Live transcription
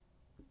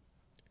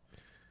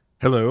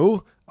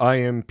Hello, I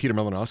am Peter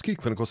Malinowski,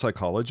 clinical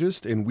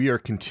psychologist, and we are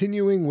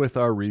continuing with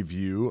our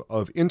review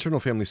of Internal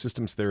Family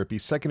Systems Therapy,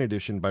 second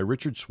edition by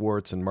Richard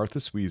Schwartz and Martha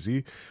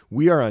Sweezy.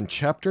 We are on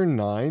Chapter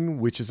 9,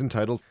 which is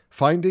entitled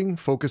Finding,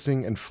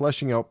 Focusing, and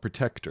Fleshing Out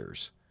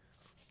Protectors.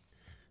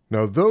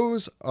 Now,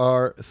 those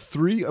are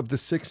 3 of the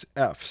 6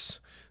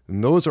 F's,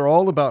 and those are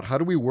all about how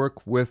do we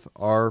work with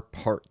our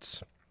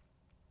parts.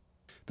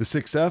 The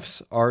 6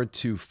 F's are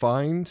to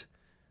find,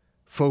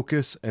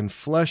 focus, and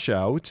flesh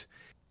out.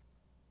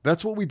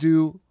 That's what we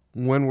do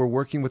when we're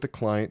working with a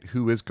client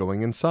who is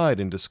going inside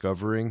and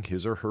discovering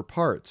his or her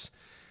parts.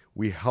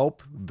 We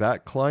help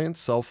that client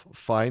self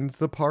find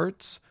the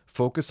parts,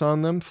 focus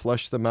on them,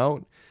 flesh them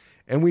out,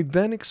 and we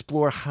then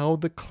explore how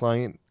the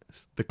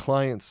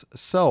client's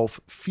self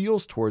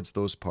feels towards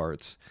those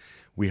parts.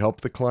 We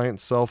help the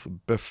client self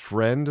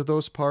befriend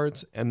those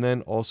parts and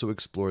then also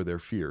explore their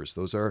fears.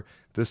 Those are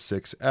the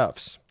 6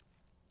 F's.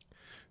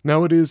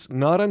 Now, it is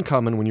not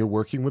uncommon when you're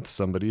working with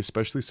somebody,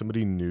 especially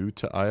somebody new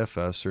to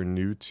IFS or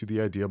new to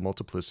the idea of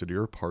multiplicity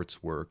or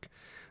parts work,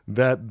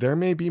 that there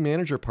may be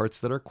manager parts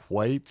that are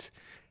quite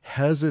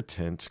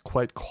hesitant,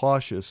 quite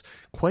cautious,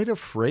 quite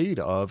afraid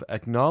of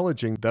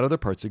acknowledging that other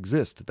parts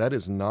exist. That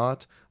is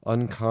not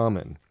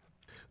uncommon.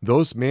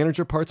 Those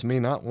manager parts may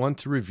not want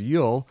to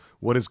reveal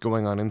what is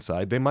going on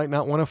inside. They might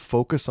not want to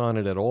focus on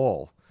it at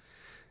all.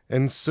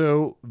 And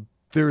so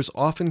there's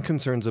often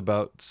concerns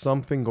about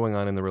something going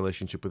on in the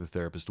relationship with the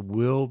therapist.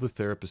 Will the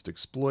therapist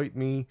exploit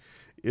me?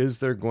 Is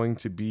there going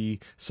to be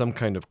some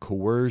kind of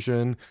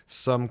coercion,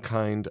 some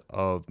kind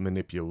of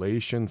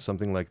manipulation,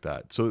 something like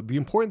that? So the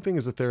important thing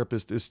as a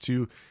therapist is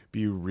to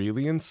be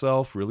really in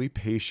self, really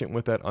patient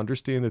with that,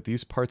 understand that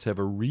these parts have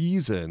a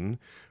reason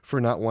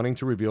for not wanting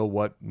to reveal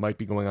what might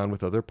be going on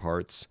with other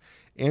parts,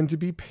 and to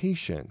be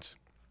patient.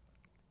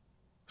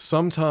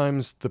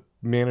 Sometimes the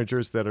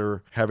managers that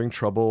are having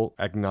trouble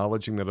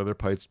acknowledging that other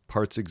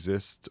parts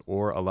exist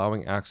or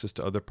allowing access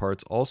to other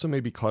parts also may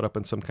be caught up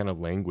in some kind of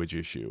language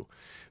issue.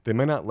 They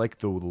may not like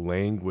the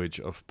language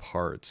of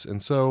parts.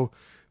 And so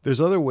there's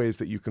other ways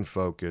that you can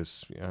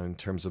focus in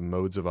terms of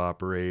modes of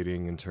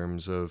operating, in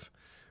terms of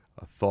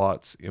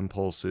thoughts,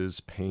 impulses,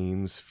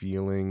 pains,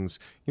 feelings.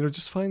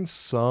 Just find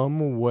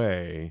some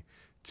way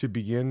to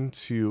begin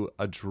to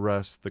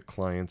address the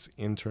client's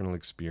internal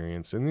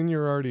experience. And then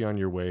you're already on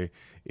your way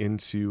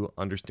into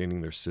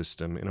understanding their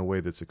system in a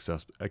way that's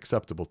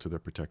acceptable to their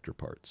protector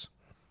parts.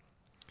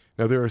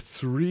 Now, there are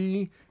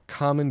 3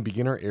 common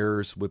beginner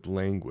errors with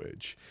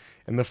language.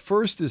 And the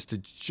first is to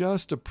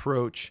just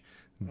approach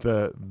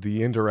the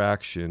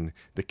interaction,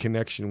 the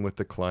connection with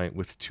the client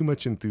with too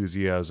much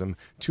enthusiasm,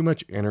 too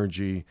much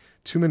energy,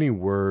 too many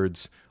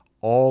words,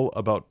 all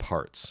about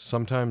parts.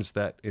 Sometimes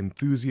that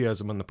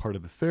enthusiasm on the part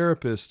of the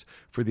therapist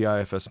for the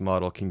IFS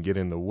model can get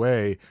in the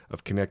way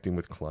of connecting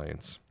with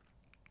clients.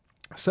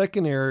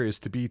 Second error is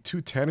to be too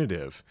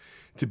tentative,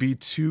 to be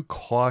too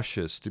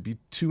cautious, to be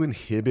too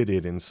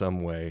inhibited in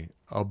some way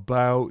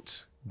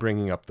about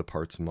bringing up the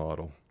parts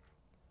model.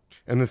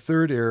 And the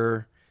third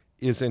error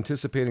is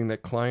anticipating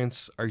that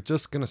clients are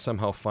just going to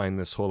somehow find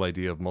this whole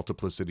idea of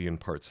multiplicity in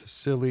parts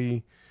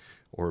silly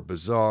or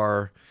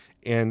bizarre,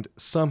 and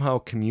somehow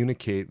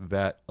communicate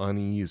that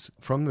unease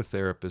from the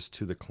therapist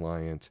to the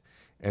client.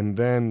 And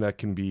then that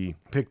can be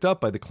picked up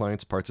by the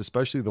client's parts,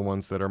 especially the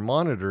ones that are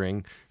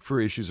monitoring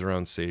for issues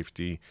around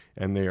safety,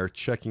 and they are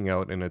checking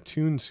out and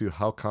attuned to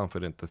how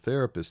confident the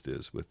therapist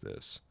is with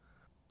this.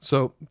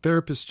 So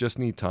therapists just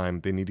need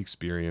time, they need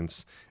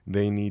experience,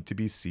 they need to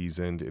be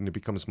seasoned, and it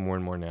becomes more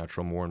and more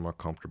natural, more and more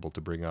comfortable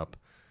to bring up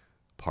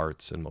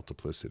parts and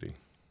multiplicity.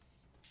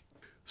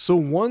 So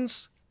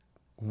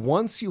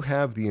once you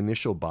have the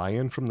initial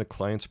buy-in from the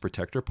client's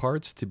protector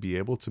parts to be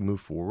able to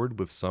move forward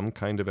with some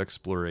kind of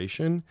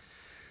exploration,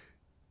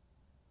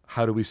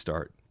 how do we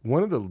start?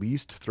 One of the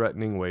least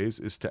threatening ways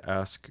is to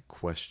ask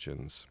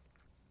questions.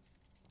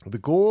 The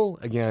goal,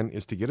 again,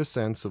 is to get a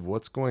sense of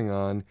what's going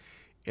on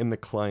in the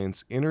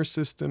client's inner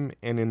system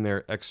and in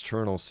their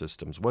external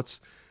systems.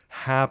 What's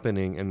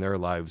happening in their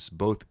lives,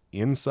 both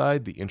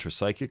inside the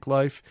intrapsychic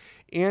life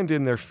and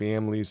in their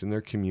families, in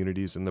their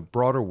communities, in the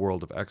broader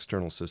world of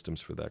external systems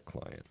for that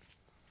client.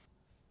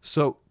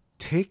 So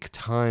take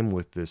time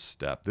with this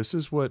step. This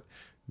is what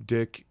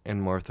Dick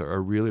and Martha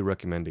are really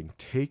recommending.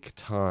 Take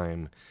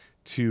time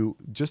to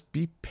just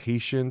be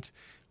patient,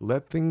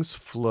 let things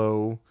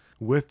flow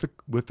with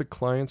the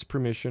client's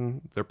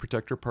permission, their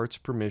protector part's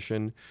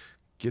permission,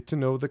 get to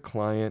know the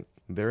client,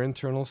 their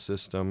internal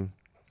system.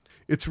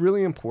 It's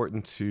really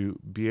important to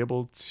be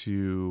able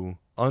to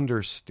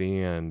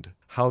understand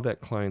how that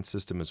client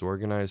system is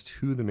organized,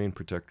 who the main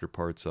protector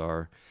parts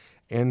are,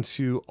 and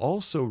to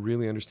also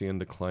really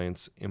understand the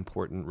client's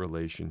important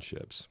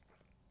relationships.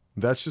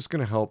 That's just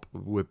going to help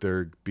with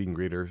there being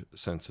greater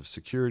sense of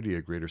security,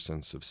 a greater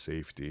sense of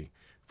safety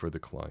for the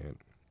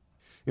client.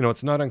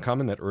 It's not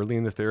uncommon that early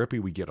in the therapy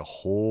we get a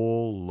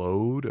whole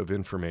load of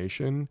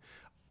information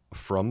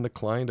from the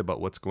client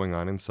about what's going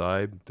on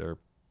inside their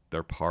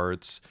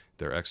parts,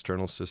 their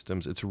external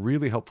systems. It's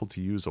really helpful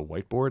to use a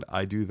whiteboard.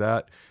 I do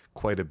that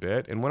quite a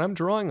bit. And when I'm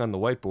drawing on the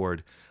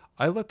whiteboard,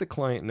 I let the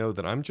client know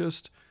that I'm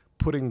just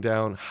putting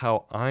down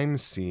how I'm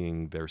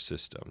seeing their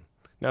system.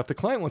 Now, if the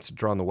client wants to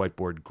draw on the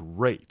whiteboard,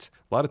 great.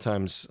 A lot of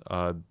times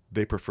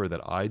they prefer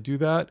that I do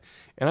that.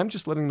 And I'm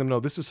just letting them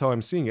know this is how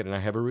I'm seeing it. And I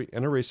have an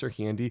eraser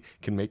handy,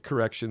 can make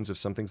corrections if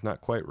something's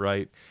not quite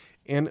right.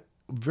 And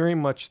very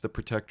much the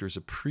protectors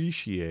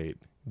appreciate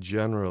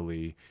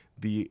generally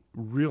the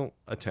real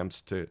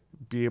attempts to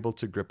be able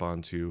to grip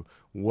onto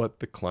what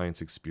the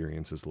client's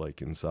experience is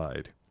like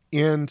inside.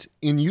 And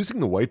in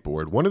using the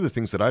whiteboard, one of the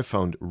things that I've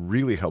found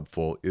really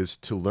helpful is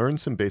to learn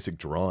some basic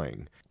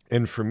drawing.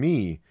 And for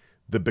me,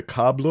 the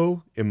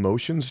Bicablo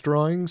emotions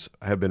drawings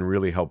have been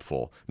really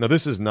helpful. Now,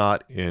 this is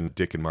not in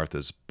Dick and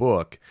Martha's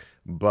book,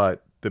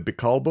 but the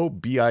Bicablo,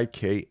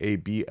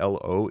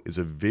 Bikablo, is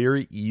a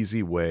very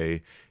easy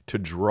way to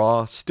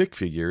draw stick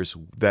figures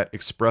that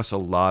express a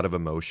lot of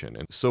emotion.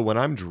 And so when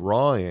I'm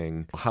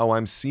drawing how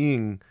I'm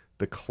seeing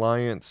the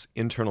client's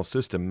internal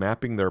system,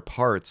 mapping their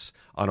parts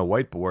on a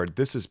whiteboard,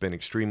 this has been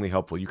extremely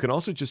helpful. You can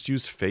also just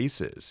use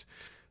faces.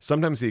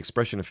 Sometimes the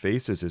expression of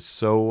faces is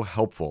so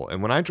helpful.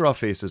 And when I draw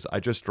faces, I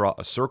just draw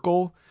a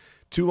circle,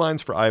 2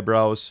 lines for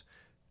eyebrows,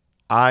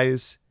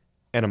 eyes,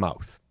 and a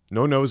mouth.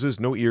 No noses,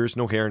 no ears,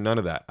 no hair, none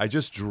of that. I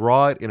just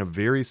draw it in a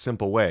very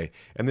simple way.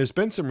 And there's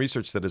been some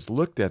research that has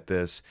looked at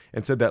this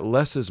and said that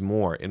less is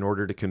more in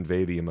order to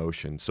convey the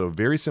emotion. So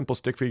very simple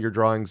stick figure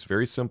drawings,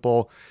 very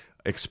simple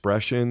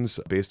expressions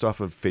based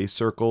off of face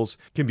circles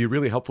can be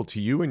really helpful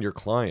to you and your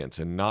clients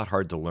and not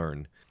hard to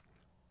learn.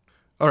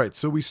 All right,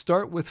 so we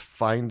start with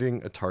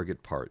finding a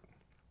target part.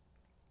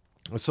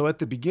 So at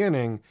the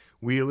beginning,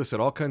 we elicit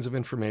all kinds of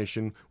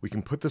information. We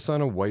can put this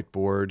on a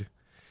whiteboard.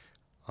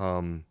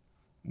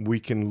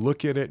 We can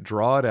look at it,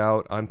 draw it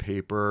out on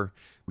paper.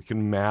 We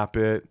can map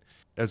it.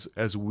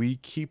 As we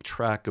keep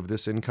track of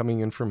this incoming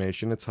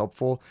information, it's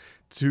helpful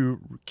to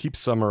keep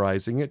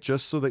summarizing it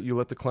just so that you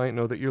let the client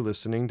know that you're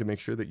listening, to make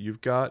sure that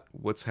you've got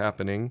what's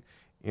happening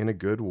in a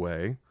good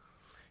way.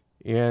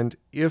 And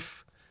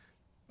if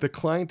the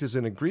client is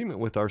in agreement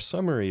with our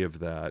summary of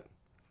that,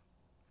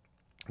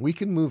 we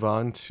can move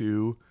on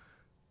to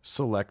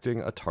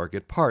selecting a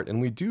target part. And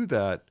we do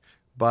that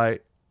by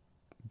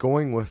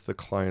going with the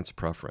client's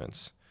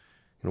preference.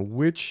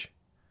 Which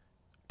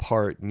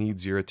part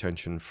needs your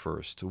attention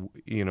first?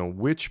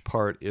 Which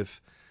part, if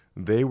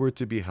they were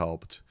to be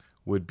helped,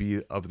 would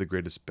be of the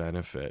greatest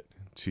benefit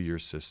to your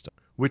system?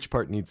 Which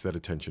part needs that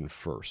attention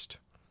first?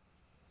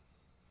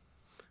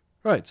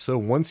 All right, so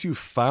once you've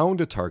found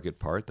a target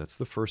part, that's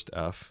the first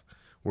F,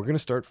 we're going to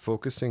start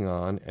focusing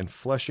on and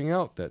fleshing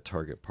out that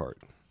target part.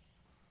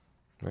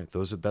 All right,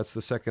 that's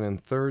the second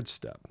and third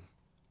step.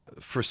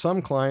 For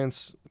some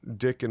clients,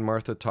 Dick and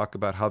Martha talk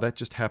about how that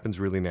just happens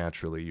really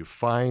naturally. You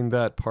find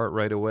that part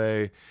right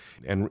away,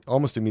 and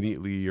almost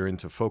immediately you're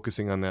into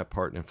focusing on that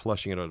part and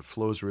fleshing it out. It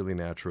flows really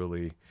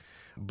naturally.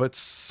 But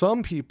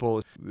some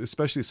people,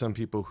 especially some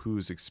people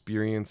whose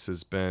experience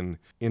has been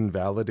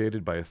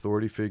invalidated by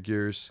authority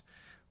figures,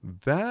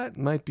 that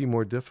might be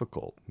more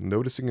difficult.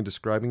 Noticing and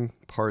describing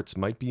parts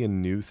might be a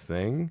new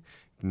thing.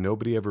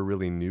 Nobody ever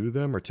really knew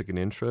them or took an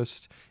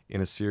interest in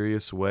a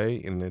serious way,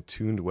 in an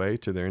attuned way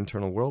to their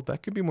internal world.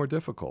 That could be more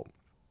difficult.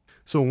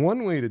 So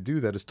one way to do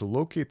that is to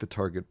locate the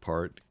target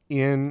part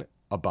in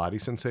a body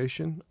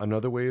sensation.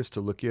 Another way is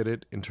to look at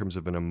it in terms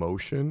of an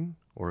emotion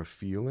or a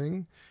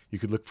feeling. You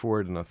could look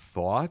for it in a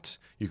thought.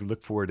 You could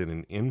look for it in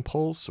an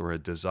impulse or a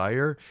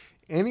desire.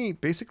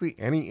 Basically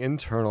any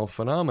internal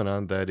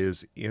phenomenon that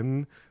is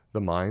in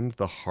the mind,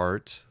 the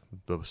heart,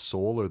 the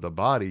soul, or the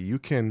body, you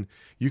can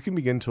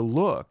begin to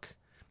look.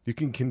 You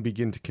can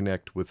begin to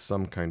connect with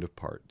some kind of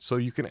part. So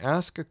you can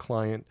ask a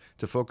client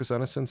to focus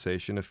on a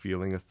sensation, a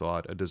feeling, a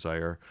thought, a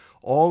desire.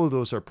 All of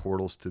those are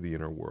portals to the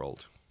inner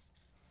world.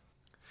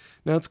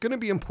 Now, it's going to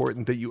be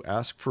important that you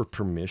ask for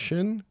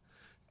permission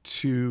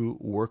to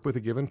work with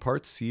a given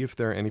part, see if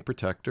there are any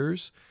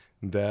protectors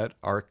that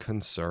are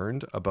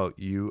concerned about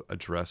you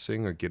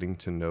addressing or getting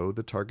to know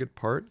the target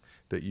part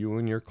that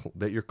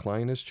your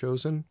client has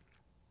chosen.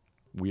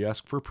 We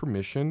ask for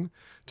permission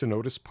to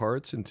notice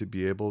parts and to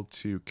be able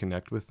to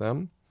connect with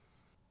them.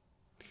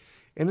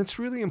 And it's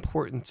really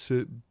important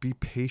to be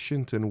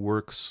patient and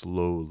work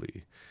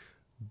slowly.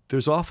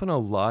 There's often a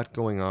lot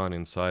going on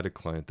inside a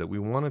client that we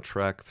want to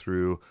track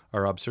through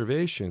our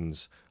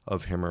observations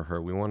of him or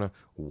her. We want to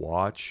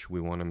watch. We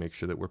want to make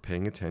sure that we're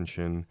paying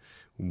attention.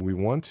 We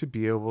want to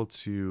be able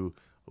to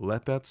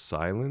let that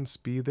silence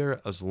be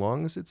there as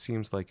long as it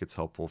seems like it's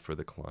helpful for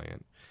the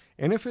client.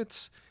 And if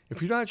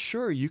you're not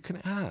sure, you can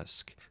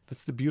ask.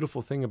 That's the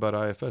beautiful thing about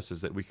IFS, is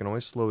that we can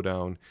always slow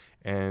down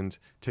and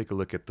take a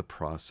look at the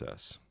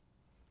process.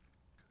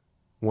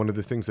 One of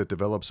the things that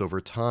develops over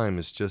time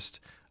is just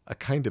a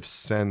kind of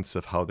sense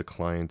of how the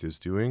client is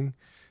doing,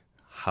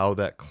 how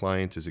that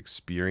client is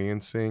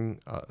experiencing,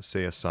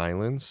 say, a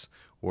silence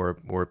or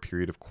a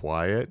period of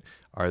quiet.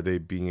 Are they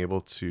being able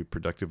to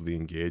productively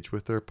engage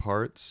with their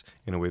parts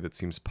in a way that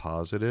seems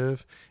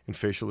positive? And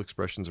facial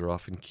expressions are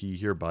often key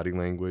here, body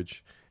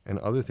language and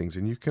other things.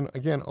 And you can,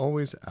 again,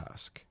 always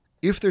ask.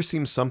 If there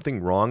seems something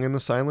wrong in the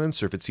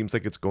silence, or if it seems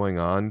like it's going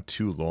on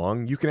too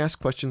long, you can ask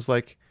questions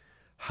like,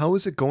 how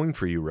is it going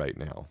for you right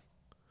now?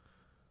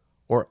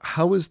 Or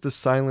how is the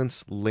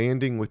silence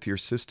landing with your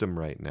system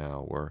right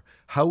now? Or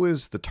how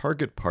is the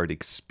target part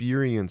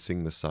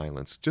experiencing the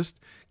silence? Just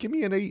give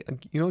me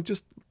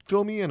just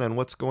fill me in on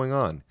what's going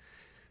on.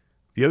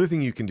 The other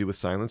thing you can do with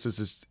silence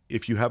is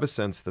if you have a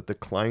sense that the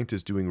client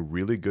is doing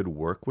really good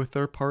work with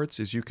their parts,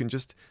 is you can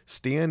just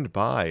stand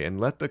by and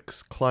let the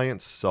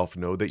client's self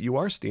know that you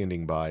are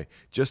standing by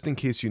just in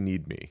case you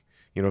need me.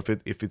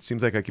 If it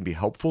seems like I can be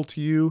helpful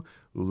to you,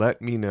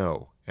 let me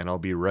know and I'll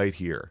be right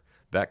here.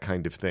 That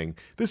kind of thing.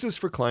 This is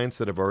for clients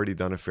that have already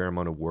done a fair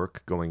amount of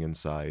work going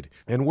inside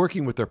and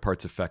working with their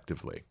parts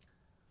effectively.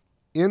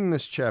 In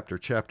this chapter,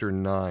 chapter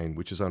 9,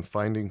 which is on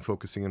finding,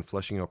 focusing, and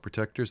fleshing out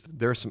protectors,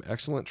 there are some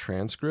excellent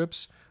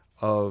transcripts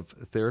of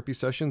therapy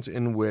sessions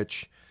in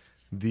which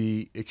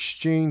the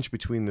exchange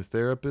between the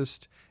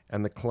therapist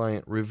and the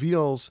client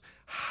reveals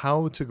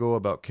how to go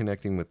about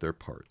connecting with their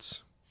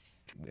parts.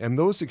 And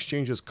those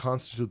exchanges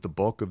constitute the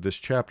bulk of this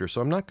chapter.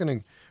 So I'm not going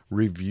to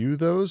review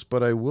those,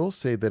 but I will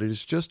say that it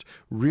is just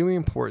really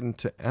important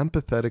to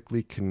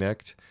empathetically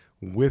connect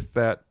with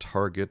that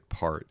target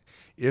part.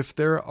 If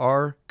there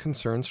are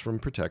concerns from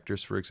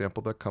protectors, for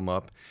example, that come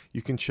up,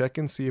 you can check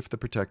and see if the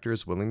protector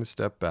is willing to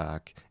step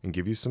back and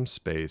give you some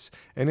space.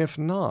 And if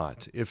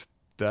not, if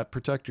that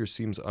protector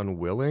seems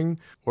unwilling,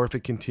 or if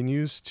it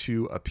continues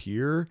to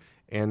appear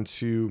and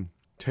to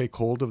take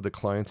hold of the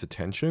client's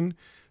attention,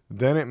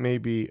 then it may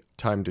be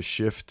time to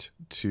shift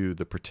to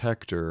the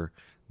protector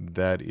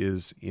that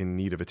is in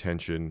need of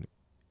attention,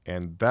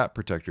 and that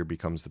protector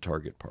becomes the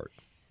target part.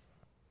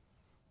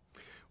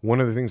 One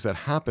of the things that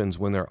happens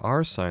when there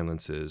are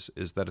silences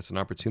is that it's an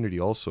opportunity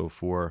also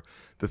for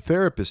the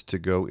therapist to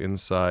go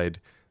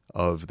inside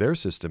of their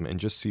system and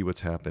just see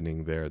what's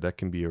happening there. That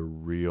can be a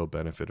real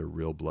benefit, a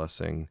real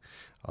blessing,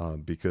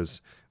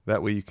 because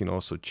that way you can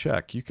also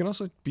check. You can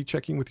also be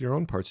checking with your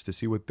own parts to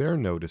see what they're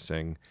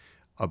noticing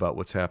about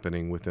what's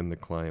happening within the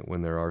client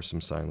when there are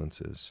some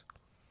silences.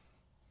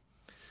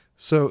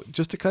 So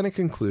just to kind of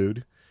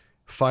conclude,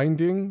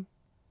 finding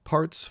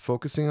parts,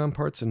 focusing on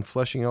parts, and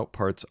fleshing out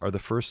parts are the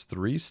first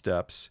 3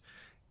 steps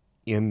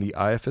in the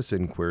IFS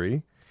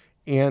inquiry.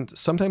 And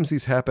sometimes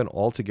these happen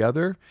all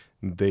together.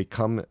 They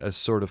come as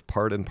sort of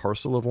part and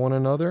parcel of one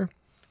another.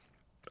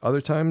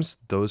 Other times,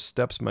 those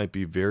steps might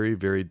be very,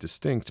 very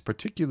distinct,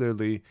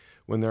 particularly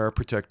when there are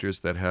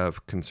protectors that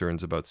have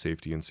concerns about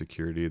safety and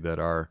security, that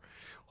are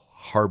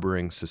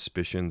harboring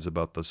suspicions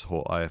about this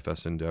whole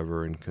IFS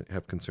endeavor and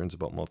have concerns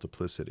about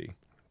multiplicity.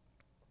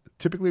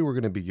 Typically, we're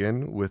going to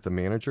begin with the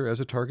manager as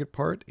a target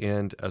part,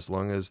 and as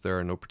long as there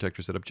are no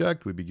protectors that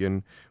object, we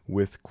begin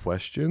with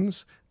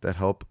questions that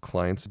help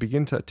clients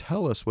begin to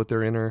tell us what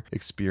their inner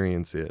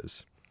experience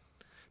is.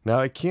 Now,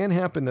 it can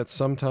happen that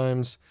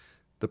sometimes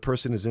the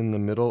person is in the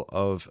middle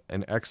of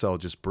an exhale,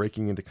 just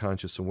breaking into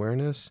conscious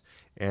awareness,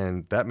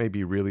 and that may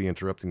be really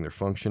interrupting their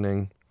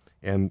functioning,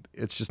 and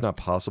it's just not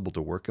possible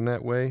to work in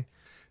that way.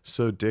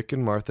 So Dick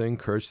and Martha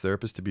encourage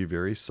therapists to be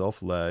very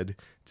self-led,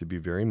 to be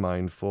very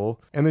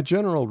mindful. And the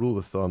general rule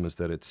of thumb is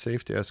that it's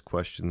safe to ask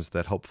questions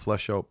that help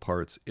flesh out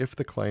parts if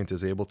the client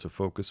is able to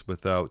focus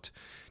without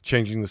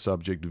changing the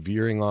subject,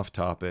 veering off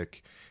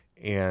topic,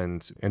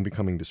 and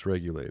becoming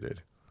dysregulated.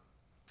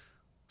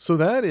 So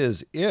that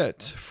is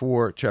it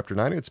for Chapter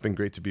 9. It's been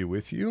great to be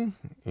with you,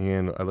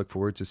 and I look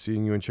forward to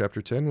seeing you in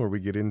Chapter 10, where we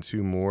get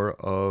into more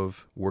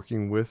of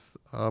working with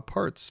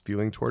parts,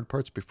 feeling toward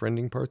parts,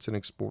 befriending parts, and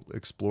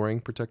exploring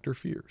protector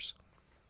fears.